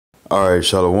All right,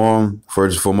 Shalom.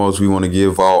 First and foremost, we want to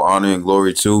give all honor and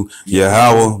glory to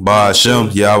Yahweh,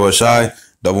 Ba'ashem, Yahweh Shai,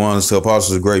 the ones to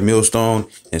apostles of Great Millstone,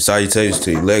 and salutations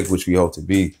to elect, which we hope to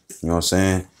be. You know what I'm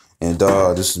saying? And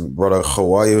this is Brother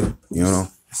Hawaya, you know.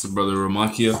 It's Brother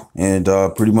Ramakia. And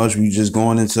pretty much we just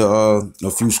going into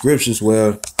a few scriptures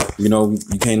where, you know,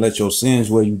 you can't let your sins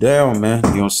weigh you down, man. You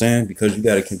know what I'm saying? Because you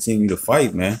got to continue to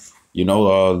fight, man. You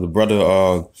know, the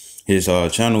brother, his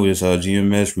channel is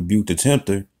GMS Rebuke the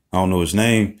Tempter. I don't know his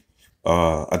name.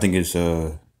 I think it's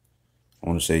I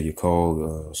want to say you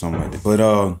called something like that. But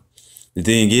the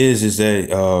thing is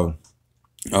that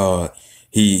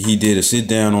he did a sit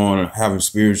down on having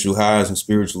spiritual highs and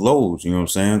spiritual lows. You know what I'm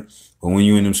saying? But when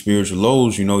you're in them spiritual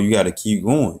lows, you know, you got to keep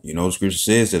going. You know, Scripture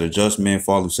says that a just man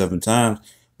falls 7 times,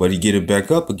 but he get it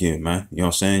back up again, man. You know what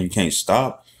I'm saying? You can't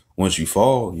stop once you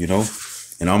fall, you know.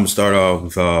 And I'm gonna start off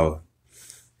with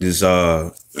this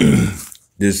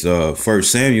 1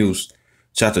 Samuel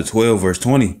chapter 12, verse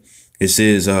 20. It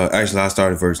says, actually I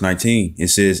started verse 19. It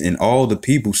says, and all the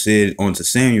people said unto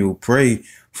Samuel, pray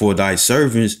for thy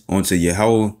servants unto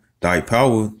Yahweh thy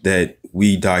power, that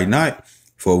we die not,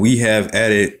 for we have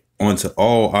added unto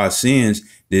all our sins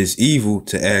this evil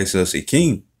to ask us a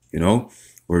king. You know,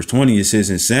 verse 20, it says,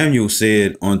 and Samuel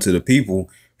said unto the people,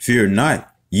 fear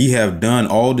not, ye have done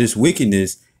all this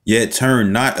wickedness, yet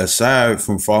turn not aside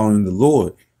from following the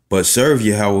Lord, but serve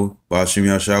Yahweh Ba'ashem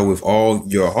Yahshua with all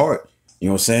your heart. You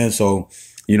know what I'm saying? So,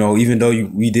 you know, even though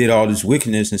we did all this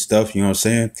wickedness and stuff, you know what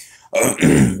I'm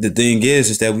saying? The thing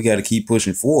is that we got to keep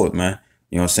pushing forward, man.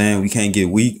 You know what I'm saying? We can't get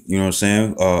weak. You know what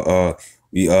I'm saying?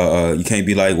 You can't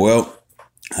be like, well,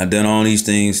 I done all these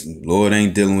things. Lord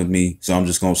ain't dealing with me, so I'm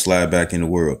just going to slide back in the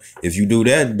world. If you do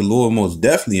that, the Lord most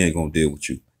definitely ain't going to deal with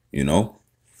you, you know?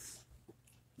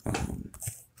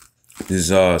 This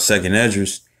is 2nd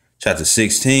Esdras, chapter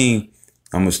 16.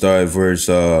 I'm going to start at verse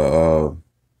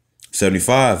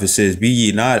 75. It says, be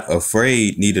ye not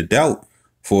afraid, neither doubt,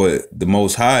 for the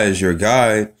Most High is your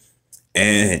guide,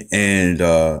 and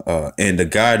the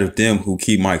guide of them who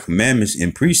keep my commandments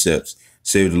and precepts,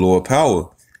 save the Lord power.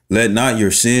 Let not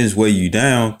your sins weigh you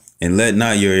down, and let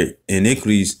not your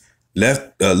iniquities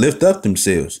lift up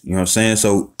themselves. You know what I'm saying?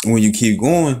 So when you keep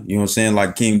going, you know what I'm saying?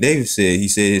 Like King David said, he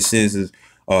said his sins is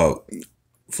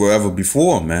forever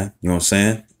before him, man. You know what I'm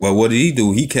saying? Well, what did he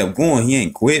do? He kept going. He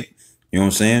ain't quit. You know what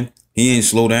I'm saying? He ain't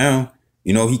slow down.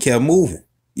 You know, he kept moving.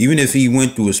 Even if he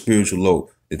went through a spiritual low,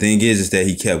 the thing is that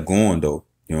he kept going, though.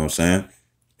 You know what I'm saying?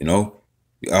 You know,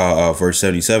 verse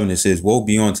 77, it says, woe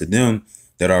be unto them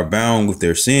that are bound with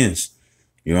their sins.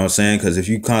 You know what I'm saying? Because if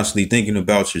you constantly thinking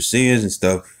about your sins and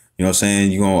stuff, you know what I'm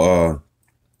saying, you're going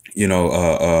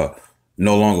to,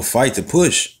 no longer fight to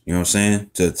push. You know what I'm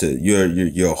saying? To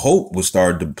your hope will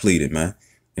start depleted, man.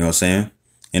 You know what I'm saying?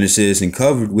 And it says, and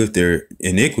covered with their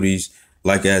iniquities,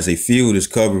 like as a field is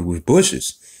covered with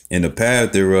bushes, and the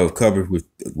path thereof covered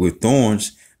with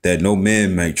thorns, that no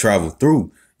man may travel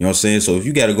through. You know what I'm saying? So if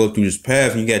you got to go through this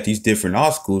path and you got these different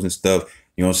obstacles and stuff,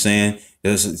 you know what I'm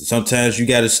saying? Sometimes you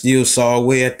got to still saw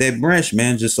away at that branch,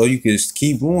 man, just so you can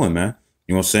keep going, man.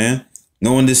 You know what I'm saying?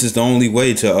 Knowing this is the only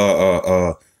way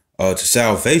to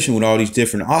salvation with all these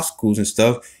different obstacles and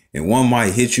stuff. And one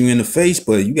might hit you in the face,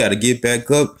 but you got to get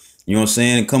back up, you know what I'm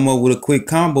saying, and come up with a quick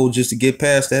combo just to get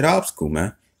past that obstacle,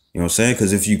 man. You know what I'm saying?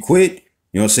 Because if you quit,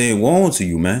 you know what I'm saying, woe unto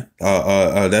you, man.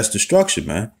 That's destruction,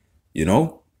 man. You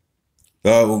know?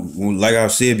 Like I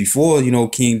said before, you know,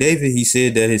 King David, he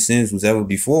said that his sins was ever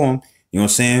before him. You know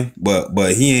what I'm saying?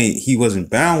 But he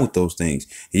wasn't bound with those things.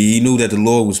 He knew that the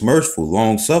Lord was merciful,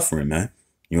 long suffering, man.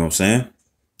 You know what I'm saying?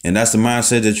 And that's the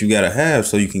mindset that you got to have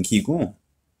so you can keep going.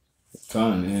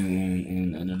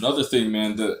 And another thing,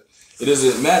 man, it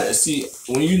doesn't matter. See,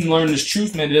 when you learn this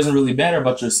truth, man, it doesn't really matter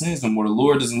about your sins no more. The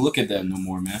Lord doesn't look at that no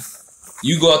more, man.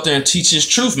 You go out there and teach his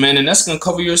truth, man, and that's going to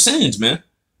cover your sins, man.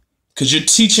 Because you're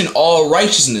teaching all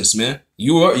righteousness, man.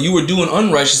 You were doing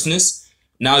unrighteousness.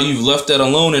 Now you've left that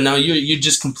alone, and now you're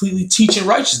just completely teaching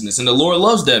righteousness. And the Lord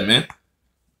loves that, man.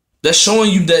 That's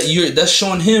showing you that that's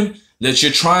showing him that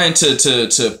you're trying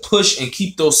to push and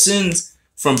keep those sins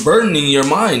from burdening your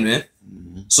mind, man.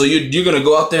 So you're going to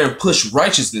go out there and push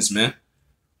righteousness, man.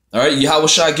 All right. Yahweh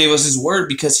Shai gave us his word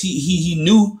because he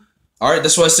knew. All right.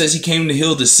 That's why it says he came to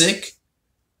heal the sick,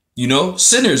 you know,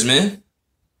 sinners, man.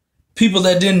 People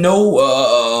that didn't know,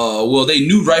 well, they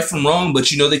knew right from wrong,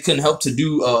 but, you know, they couldn't help to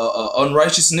do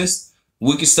unrighteousness,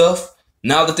 wicked stuff.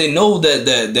 Now that they know that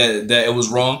it was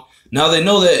wrong, now they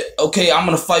know that, okay, I'm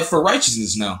going to fight for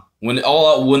righteousness now. When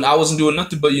I wasn't doing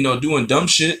nothing but, you know, doing dumb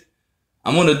shit,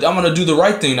 I'm gonna do the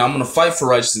right thing. I'm gonna fight for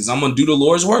righteousness. I'm gonna do the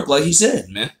Lord's work, like he said,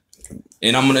 man.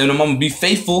 And I'm gonna be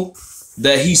faithful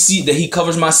that he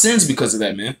covers my sins because of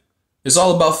that, man. It's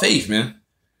all about faith, man.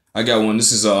 I got one.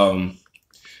 This is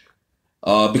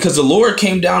because the Lord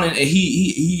came down and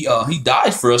he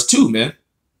died for us too, man.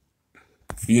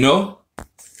 You know,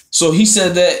 so he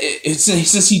said that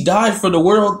since he died for the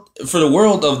world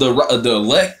of the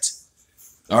elect,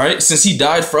 all right. Since he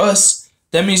died for us,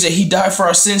 that means that he died for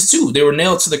our sins too. They were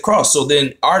nailed to the cross. So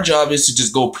then our job is to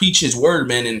just go preach his word,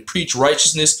 man, and preach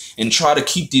righteousness and try to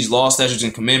keep these laws, statutes,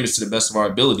 and commandments to the best of our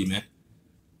ability, man.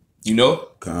 You know,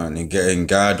 and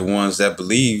guide the ones that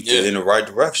believe in the right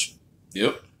direction.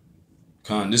 Yep.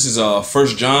 This is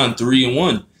 1 John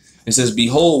 3:1. It says,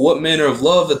 "Behold, what manner of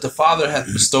love that the Father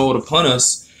hath bestowed upon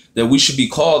us, that we should be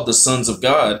called the sons of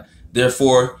God.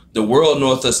 Therefore the world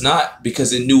knoweth us not,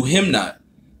 because it knew him not.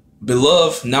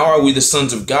 Beloved, now are we the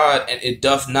sons of God, and it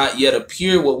doth not yet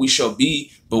appear what we shall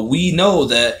be. But we know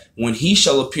that when he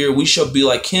shall appear, we shall be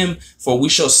like him, for we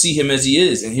shall see him as he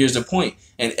is." And here's the point.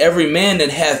 "And every man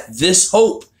that hath this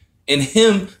hope in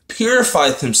him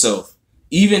purifieth himself,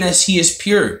 even as he is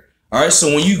pure." All right,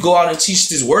 so when you go out and teach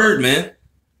this word, man,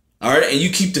 all right, and you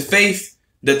keep the faith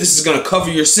that this is going to cover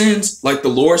your sins like the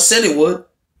Lord said it would,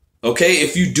 okay,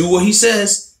 if you do what he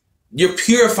says, you're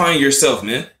purifying yourself,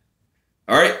 man.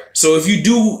 All right, so if you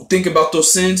do think about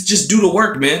those sins, just do the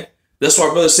work, man. That's why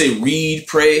our brothers say read,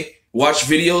 pray, watch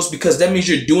videos, because that means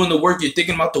you're doing the work, you're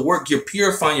thinking about the work, you're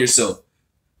purifying yourself.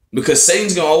 Because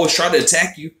Satan's going to always try to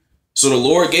attack you. So the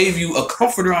Lord gave you a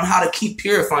comforter on how to keep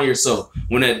purifying yourself.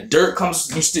 When that dirt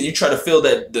comes, you try to feel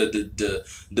that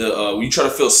you try to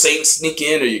feel Satan sneak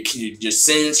in, or your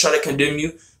sins try to condemn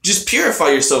you. Just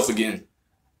purify yourself again,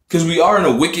 because we are in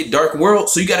a wicked, dark world.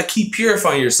 So you got to keep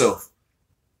purifying yourself.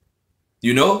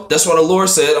 You know, that's what the Lord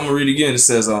said. I'm gonna read it again. It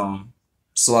says,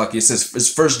 Salaki. It says, it's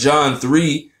 1 John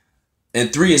 3:3.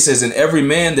 It says, "And every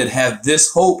man that hath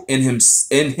this hope in him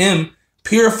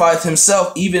purifieth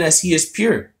himself, even as he is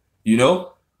pure." You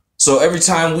know, so every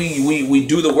time we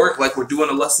do the work, like we're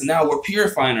doing a lesson now, we're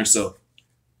purifying ourselves.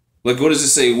 Like, what does it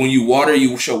say? When you water,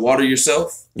 you shall water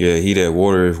yourself. Yeah, he that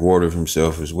watereth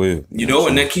himself as well. You know,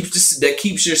 and that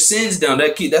keeps your sins down.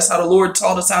 That's how the Lord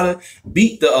taught us how to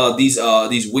beat these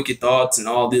wicked thoughts and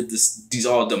all these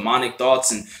all demonic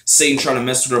thoughts and Satan trying to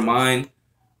mess with our mind.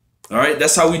 All right,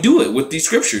 that's how we do it with these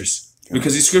scriptures,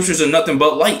 because these scriptures are nothing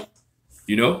but light.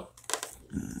 You know.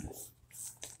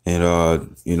 And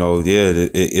you know,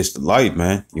 it's the light,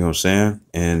 man. You know what I'm saying?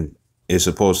 And it's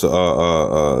supposed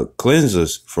to cleanse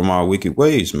us from our wicked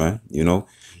ways, man. You know,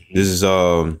 this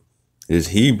is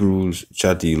Hebrews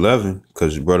chapter 11,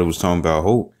 because your brother was talking about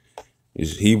hope.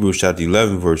 It's Hebrews chapter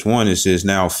 11, verse 1. It says,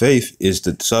 "Now faith is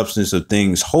the substance of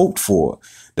things hoped for,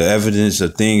 the evidence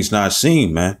of things not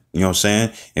seen," man. You know what I'm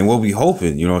saying? And what we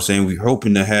hoping, you know what I'm saying? We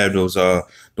hoping to have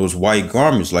those white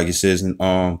garments, like it says in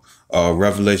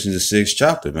Revelation the 6th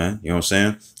chapter, man. You know what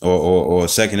I'm saying? Or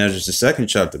 2nd Ezra the 2nd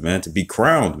chapter, man, to be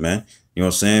crowned, man. You know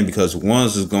what I'm saying? Because the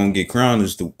ones that's gonna get crowned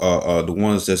is the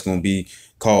ones that's gonna be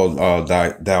called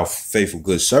thou faithful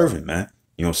good servant, man.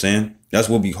 You know what I'm saying? That's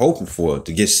what we hoping for,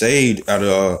 to get saved out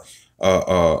of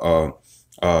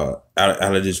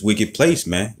this wicked place,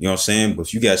 man. You know what I'm saying? But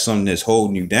if you got something that's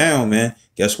holding you down, man,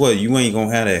 guess what? You ain't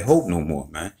gonna have that hope no more,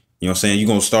 man. You know what I'm saying? You're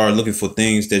gonna start looking for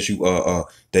things that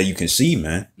you can see,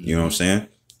 man. You know what I'm saying?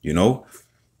 You know,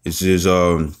 it says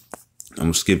I'm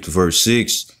gonna skip to verse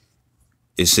 6.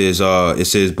 It says,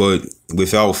 "But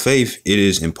without faith, it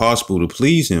is impossible to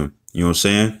please him." You know what I'm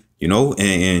saying? You know,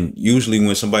 and usually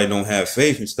when somebody don't have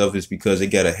faith and stuff, it's because they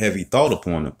got a heavy thought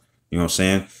upon them. You know what I'm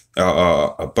saying?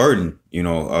 A burden, you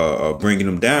know, bringing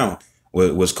them down,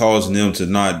 was causing them to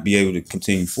not be able to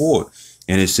continue forward.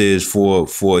 And it says, for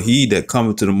he that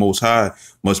cometh to the Most High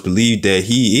must believe that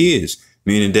he is,"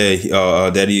 meaning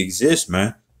that he exists,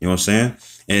 man. You know what I'm saying?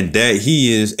 "And that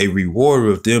he is a rewarder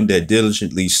of them that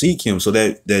diligently seek him." So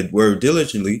that word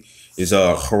diligently is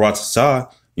haratasa.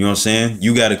 You know what I'm saying?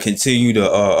 You got to continue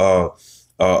to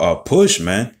push,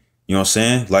 man. You know what I'm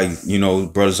saying? Like, you know,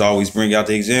 brothers always bring out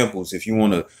the examples. If you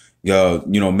want to,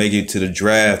 you know, make it to the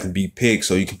draft and be picked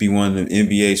so you can be one of the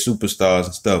NBA superstars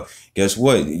and stuff, guess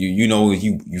what? You know,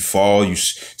 you fall, you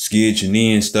skid your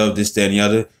knee and stuff, this, that, and the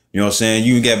other. You know what I'm saying?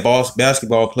 You get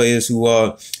basketball players who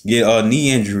get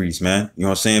knee injuries, man. You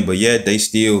know what I'm saying? But yet they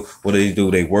still, what do?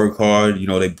 They work hard. You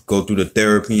know, they go through the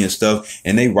therapy and stuff,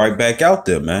 and they right back out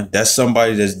there, man. That's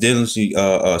somebody that's diligently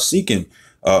seeking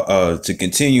to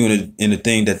continue in the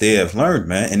thing that they have learned,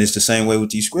 man. And it's the same way with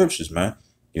these scriptures, man.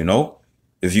 You know,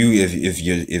 if your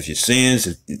sins,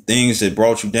 if the things that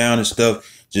brought you down and stuff,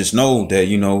 just know that,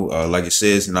 you know, like it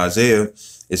says in Isaiah,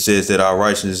 it says that our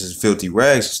righteousness is filthy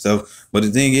rags and stuff. But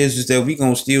the thing is that we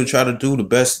gonna still try to do the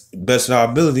best of our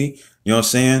ability, you know what I'm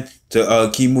saying, to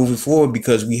keep moving forward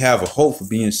because we have a hope for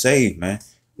being saved, man.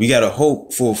 We got a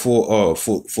hope for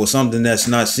something that's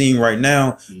not seen right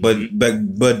now, but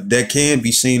that can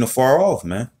be seen afar off,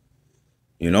 man.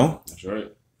 You know? That's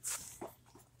right.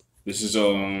 This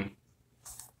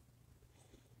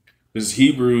is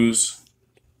Hebrews.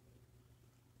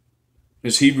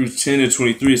 It's Hebrews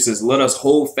 10:23. It says, "Let us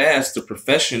hold fast the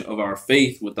profession of our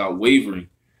faith without wavering,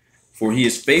 for he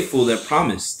is faithful that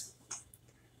promised."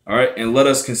 All right, and let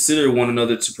us consider one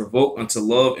another to provoke unto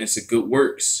love and to good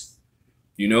works.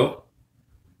 You know,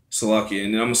 Salakia,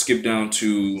 and then I'm gonna skip down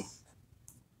to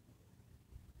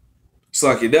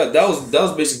Salakia. That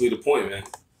was basically the point, man.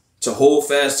 To hold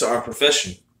fast to our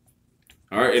profession.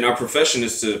 All right, and our profession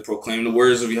is to proclaim the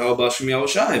words of Yahweh B'Shem Yahweh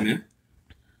Shai, man.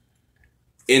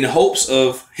 In hopes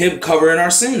of him covering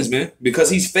our sins, man, because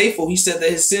he's faithful. He said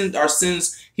that our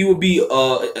sins, he will be.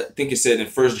 I think it said in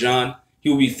 1 John, he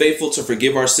will be faithful to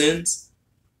forgive our sins.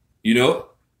 You know,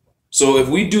 so if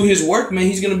we do his work, man,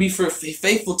 he's gonna be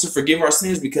faithful to forgive our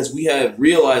sins because we have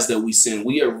realized that we sinned.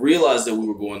 We have realized that we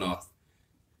were going off.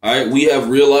 All right, we have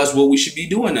realized what we should be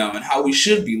doing now and how we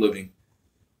should be living.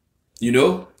 You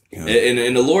know,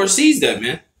 and the Lord sees that,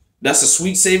 man. That's a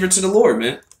sweet savor to the Lord,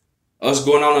 man. Us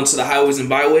going out onto the highways and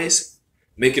byways,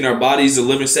 making our bodies a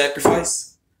living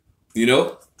sacrifice, you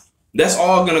know, that's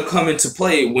all going to come into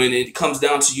play when it comes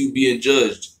down to you being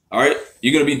judged. All right.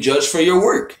 You're going to be judged for your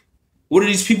work. What are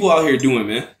these people out here doing,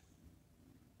 man?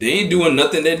 They ain't doing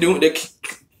nothing. They're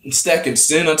stacking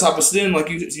sin on top of sin, like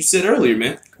you said earlier,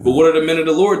 man. But what are the men of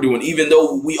the Lord doing? Even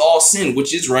though we all sin,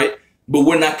 which is right, but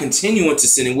we're not continuing to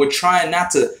sin, and we're trying not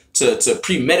to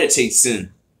premeditate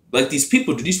sin. Like these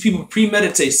people, do these people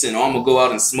premeditate sin? Oh, I'm going to go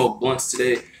out and smoke blunts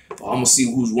today. Oh, I'm going to see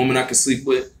whose woman I can sleep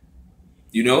with.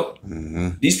 You know?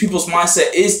 These people's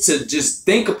mindset is to just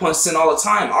think upon sin all the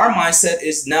time. Our mindset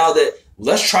is now that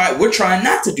we're trying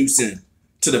not to do sin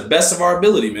to the best of our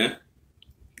ability, man.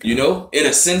 You know? In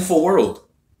a sinful world.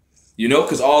 You know?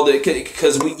 Because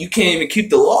you can't even keep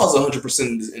the laws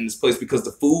 100% in this place because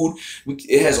the food,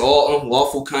 it has all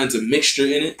unlawful kinds of mixture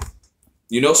in it.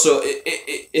 You know, so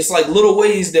it's like little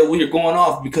ways that we are going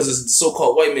off because it's the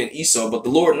so-called white man Esau. But the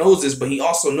Lord knows this, but he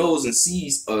also knows and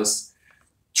sees us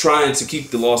trying to keep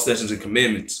the law, statutes, and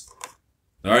commandments.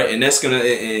 All right. And that's going to,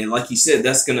 and like he said,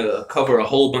 that's going to cover a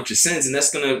whole bunch of sins. And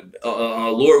that's going to,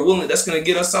 Lord willing, that's going to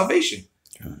get us salvation.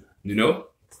 You know?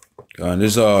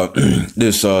 This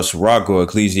Sirach or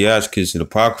Ecclesiasticus in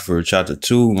Apocrypha, chapter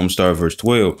 2, I'm going to start at verse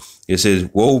 12. It says,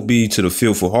 "Woe be to the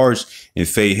fearful hearts and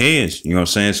fake hands." You know what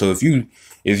I'm saying? So if you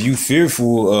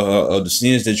fearful of the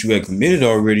sins that you had committed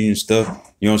already and stuff,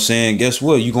 you know what I'm saying? Guess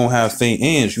what? You're going to have faint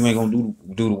hands. You ain't going to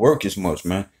do the work as much,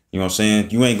 man. You know what I'm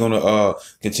saying? You ain't going to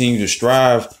continue to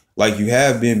strive like you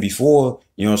have been before.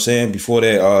 You know what I'm saying? Before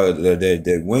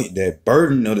that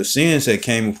burden of the sins that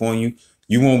came upon you.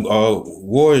 You won't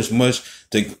war as much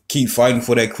to keep fighting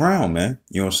for that crown, man.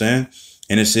 You know what I'm saying?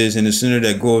 And it says, "In the sinner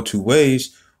that goeth 2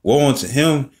 ways, woe unto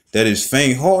him that is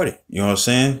faint-hearted." You know what I'm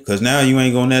saying? Because now you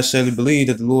ain't going to necessarily believe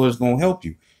that the Lord is going to help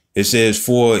you. It says,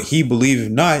 "For he believeth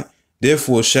not,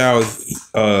 therefore shall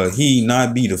he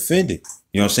not be defended."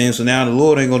 You know what I'm saying? So now the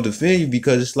Lord ain't going to defend you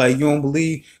because it's like you don't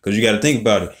believe. Because you got to think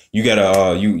about it. You got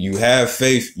to you have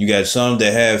faith. You got some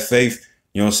that have faith.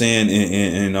 You know what I'm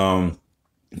saying?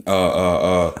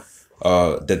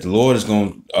 That the Lord is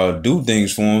going to do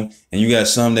things for them, and you got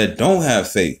some that don't have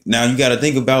faith. Now you got to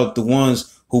think about the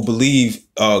ones who believe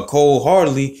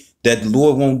cold-heartedly that the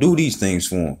Lord won't do these things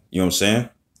for them. You know what I'm saying?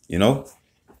 You know,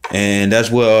 and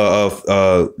that's what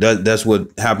that's what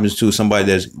happens to somebody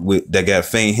that got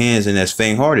faint hands and that's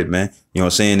faint-hearted, man. You know what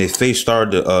I'm saying? Their faith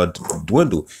started to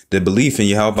dwindle. The belief in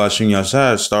Yahweh B'Shem Yahweh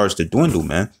Shai starts to dwindle,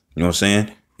 man. You know what I'm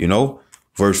saying? You know.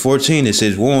 Verse 14, it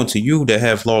says, "Woe unto you that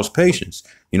have lost patience."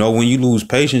 You know, when you lose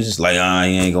patience, it's like, he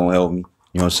ain't going to help me.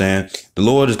 You know what I'm saying? The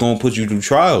Lord is going to put you through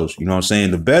trials, you know what I'm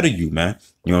saying, to better you, man.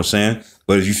 You know what I'm saying?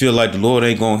 But if you feel like the Lord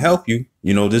ain't going to help you,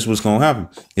 you know, this is what's going to happen.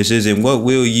 It says, "And what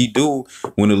will ye do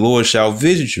when the Lord shall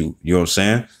visit you?" You know what I'm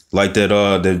saying? Like that,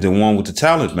 the one with the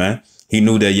talent, man. He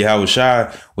knew that Yahweh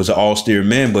Shai was an austere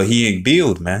man, but he ain't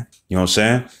build, man. You know what I'm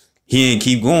saying? He ain't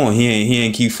keep going. He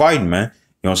ain't keep fighting, man.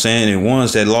 You know what I'm saying? And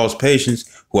ones that lost patience,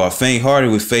 who are faint-hearted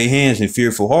with faint hands and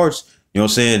fearful hearts, you know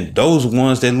what I'm saying? Those are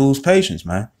ones that lose patience,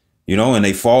 man. You know, and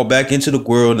they fall back into the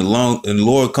world, and the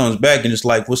Lord comes back and it's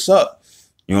like, "What's up?"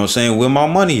 You know what I'm saying? "Where my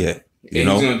money at?" You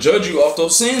know? He's going to judge you off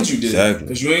those sins you did. Exactly.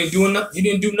 Because you ain't doing nothing. You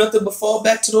didn't do nothing but fall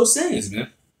back to those sins, man.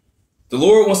 The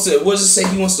Lord wants to, what does it say?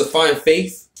 He wants to find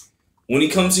faith when he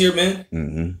comes here, man.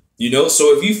 Mm-hmm. You know,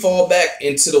 so if you fall back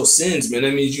into those sins, man,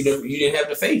 that means you didn't have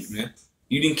the faith, man.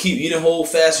 You didn't hold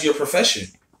fast to your profession.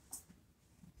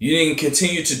 You didn't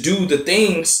continue to do the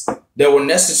things that were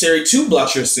necessary to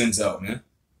blot your sins out, man.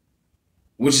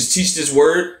 Which is teach this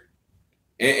word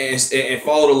and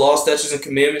follow the law, statutes, and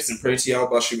commandments and pray to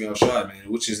Yahweh Bashim Yahushai,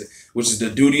 man. Which is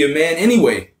the duty of man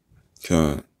anyway.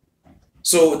 Okay.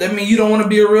 So that means you don't want to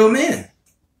be a real man.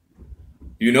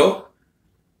 You know?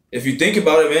 If you think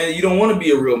about it, man, you don't want to be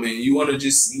a real man. You want to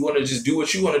just do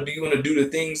what you want to do. You want to do the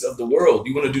things of the world.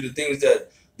 You want to do the things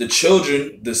that the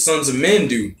children, the sons of men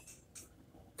do.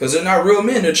 Because they're not real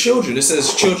men, they're children. It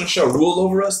says children shall rule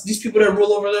over us. These people that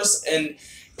rule over us and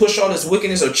push all this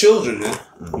wickedness are children, man,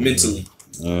 mentally.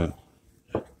 Yeah.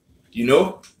 You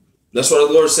know? That's why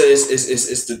the Lord says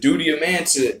it's the duty of man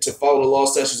to follow the law,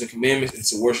 statutes, and commandments and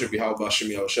to worship Yahweh Bashim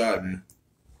Yahushai, man.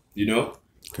 You know?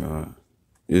 God.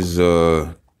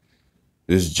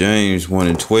 This James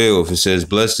 1:12. It says,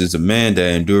 blessed is the man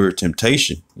that endured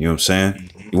temptation. You know what I'm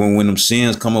saying? When them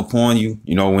sins come upon you,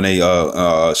 you know, when they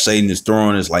Satan is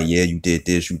throwing, it's like, yeah, you did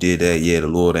this, you did that. Yeah, the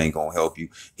Lord ain't gonna help you.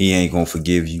 He ain't gonna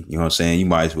forgive you. You know what I'm saying? You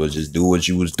might as well just do what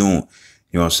you was doing.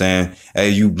 You know what I'm saying? Hey,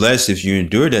 you blessed if you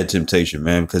endure that temptation,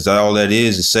 man, because all that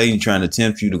is Satan trying to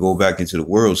tempt you to go back into the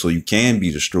world so you can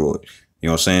be destroyed. You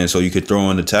know what I'm saying? So you could throw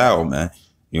in the towel, man.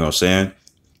 You know what I'm saying?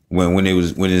 When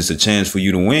it's a chance for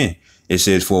you to win. It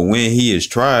says, for when he is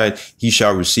tried, he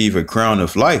shall receive a crown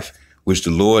of life, which the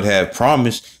Lord hath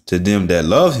promised to them that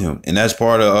love him. And that's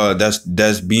part of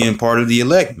that's being part of the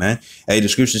elect, man. Hey, the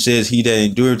scripture says, he that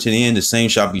endured to the end, the same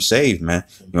shall be saved, man.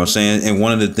 You know what I'm saying? And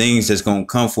one of the things that's going to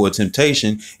come for a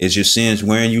temptation is your sins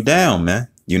wearing you down, man.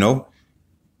 You know?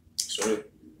 Sorry.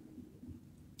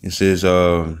 It says,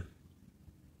 all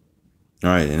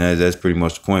right, and that's pretty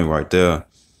much the point right there.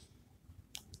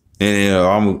 And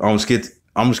I'm gonna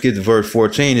skip to verse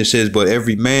 14. It says, but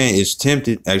every man is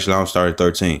tempted. Actually, I'll start at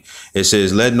 13. It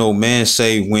says, let no man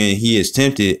say when he is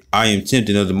tempted, I am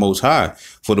tempted of the Most High.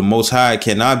 For the Most High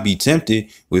cannot be tempted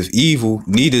with evil,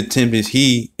 neither tempteth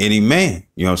he any man.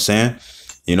 You know what I'm saying?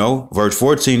 You know, verse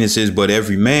 14, it says, but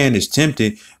every man is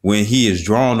tempted when he is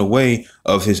drawn away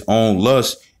of his own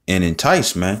lust and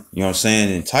enticed, man. You know what I'm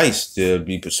saying? Enticed to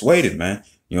be persuaded, man.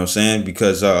 You know what I'm saying?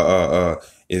 Because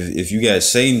if you got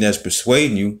Satan that's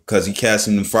persuading you because he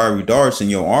casting them fiery darts and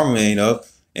your armor ain't up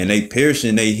and they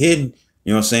piercing, they hidden,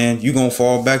 you know what I'm saying? You're going to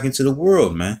fall back into the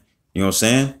world, man. You know what I'm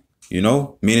saying? You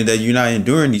know, meaning that you're not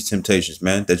enduring these temptations,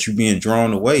 man, that you're being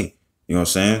drawn away. You know what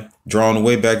I'm saying? Drawn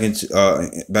away back into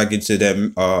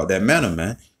that manner,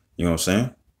 man. You know what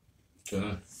I'm saying?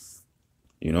 Okay.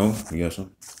 You know, you got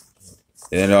some.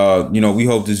 And you know, we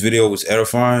hope this video was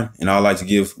edifying, and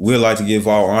we'd like to give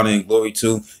all honor and glory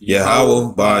to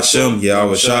Yahweh, Ba'ashem,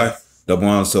 Yahweh Shai, double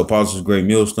honors to Apostles, Great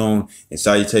Millstone, and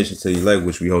salutations to the elect,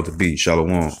 which we hope to be. Shalom.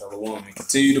 Shalom. And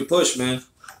continue to push, man.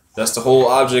 That's the whole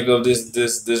object of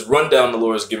this rundown the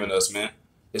Lord has given us, man.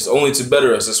 It's only to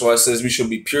better us. That's why it says we should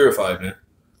be purified, man.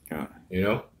 Yeah. You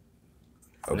know?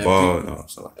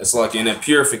 It's like, and that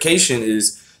purification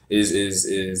is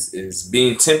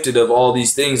being tempted of all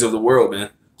these things of the world, man,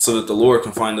 so that the Lord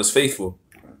can find us faithful.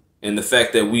 And the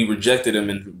fact that we rejected him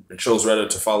and chose rather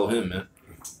to follow him, man.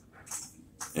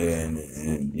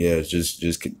 And yeah,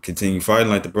 just continue fighting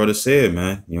like the brother said,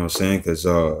 man. You know what I'm saying? Because,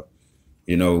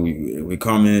 you know, we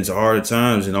coming into harder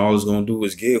times and all it's going to do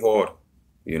is get harder,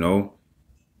 you know?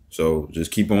 So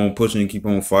just keep on pushing, keep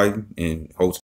on fighting, and hope